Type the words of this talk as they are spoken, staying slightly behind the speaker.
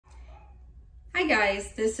Hi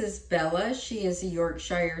guys, this is Bella. She is a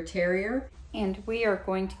Yorkshire Terrier. And we are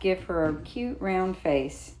going to give her a cute round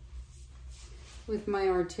face. With my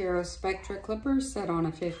Artero Spectra clipper set on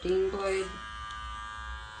a 15 blade,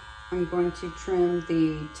 I'm going to trim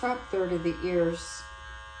the top third of the ears,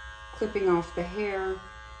 clipping off the hair,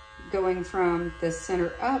 going from the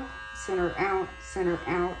center up, center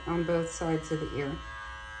out on both sides of the ear.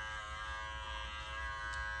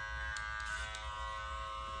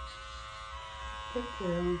 Good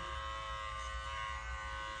girl.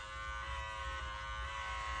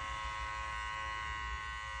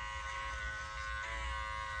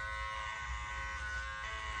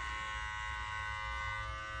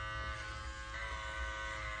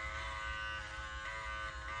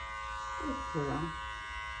 Good girl.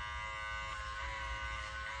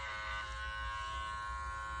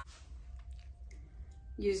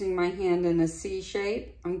 Using my hand in a C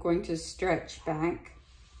shape, I'm going to stretch back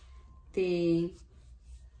the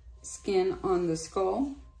skin on the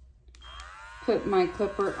skull, put my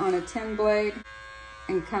clipper on a 10 blade,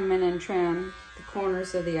 and come in and trim the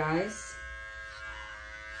corners of the eyes.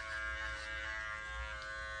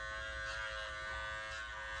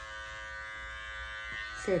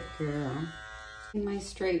 Good girl. In my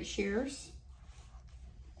straight shears,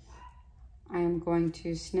 I am going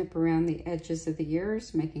to snip around the edges of the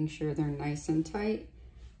ears, making sure they're nice and tight,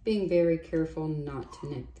 being very careful not to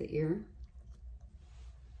nick the ear.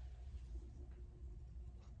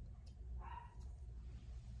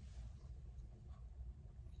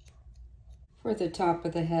 For the top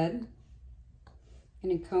of the head, I'm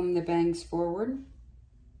going to comb the bangs forward.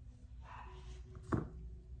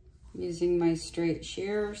 Using my straight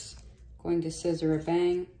shears, going to scissor a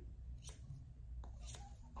bang.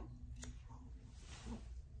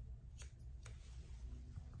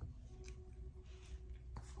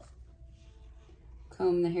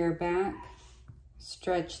 Comb the hair back,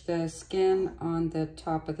 stretch the skin on the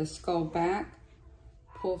top of the skull back,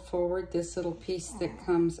 pull forward this little piece that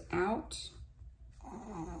comes out,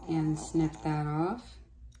 and snip that off.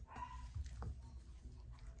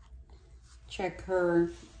 Check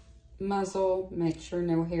her muzzle, make sure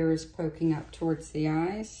no hair is poking up towards the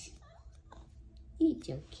eyes. It's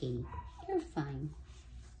okay, you're fine.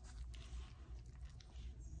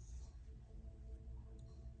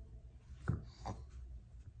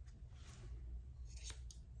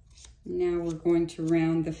 Now we're going to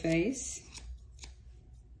round the face.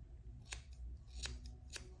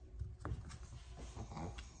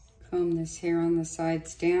 Comb this hair on the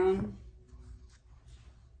sides down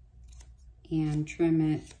and trim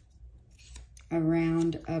it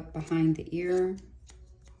around up behind the ear.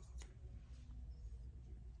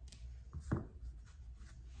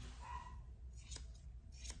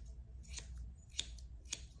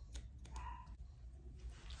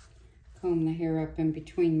 Comb the hair up in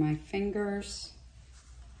between my fingers.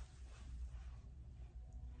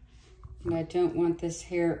 And I don't want this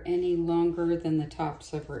hair any longer than the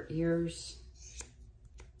tops of her ears.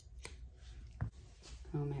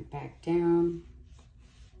 Comb it back down.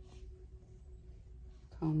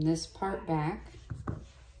 Comb this part back.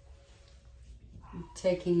 I'm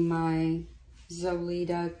taking my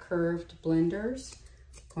Zolita curved blenders.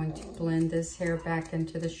 I'm going to blend this hair back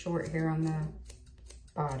into the short hair on the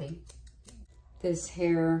body. This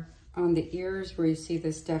hair on the ears where you see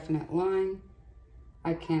this definite line,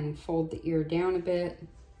 I can fold the ear down a bit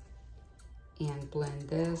and blend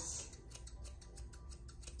this.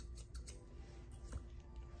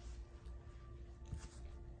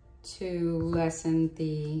 To lessen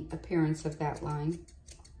the appearance of that line.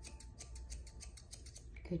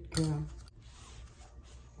 Good girl.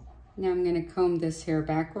 Now I'm going to comb this hair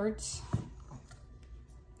backwards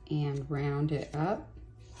and round it up.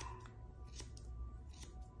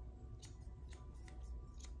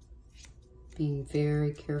 Being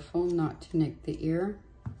very careful not to nick the ear.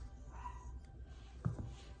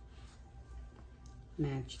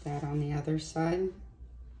 Match that on the other side.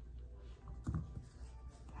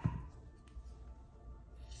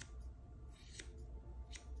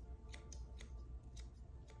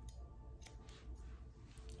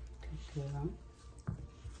 Good girl.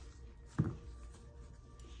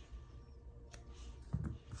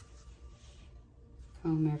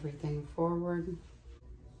 Comb everything forward.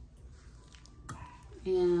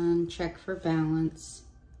 And check for balance,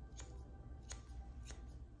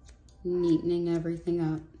 neatening everything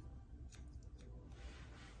up.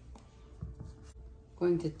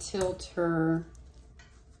 Going to tilt her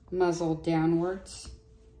muzzle downwards,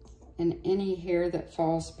 and any hair that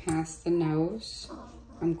falls past the nose,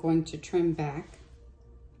 I'm going to trim back.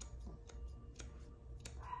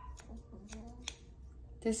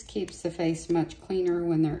 This keeps the face much cleaner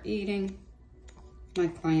when they're eating. My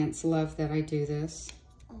clients love that I do this.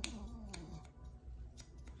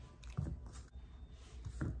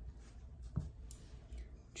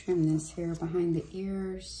 Trim this hair behind the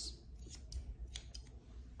ears.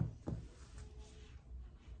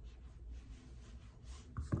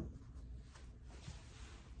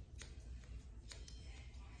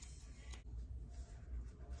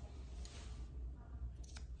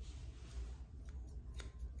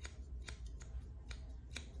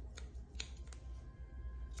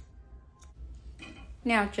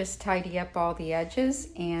 Now just tidy up all the edges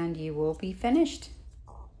and you will be finished.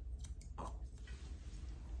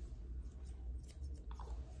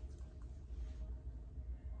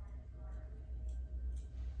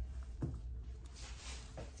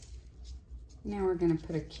 Now we're going to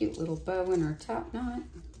put a cute little bow in our top knot.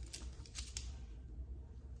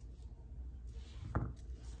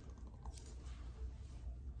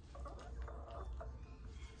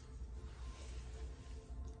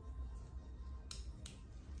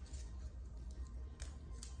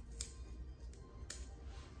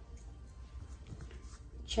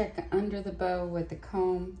 Check under the bow with the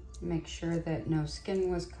comb. Make sure that no skin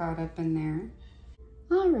was caught up in there.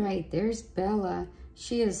 All right, there's Bella.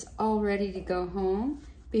 She is all ready to go home.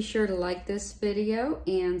 Be sure to like this video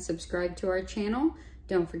and subscribe to our channel.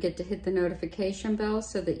 Don't forget to hit the notification bell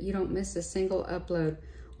so that you don't miss a single upload.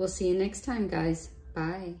 We'll see you next time, guys.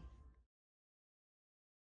 Bye.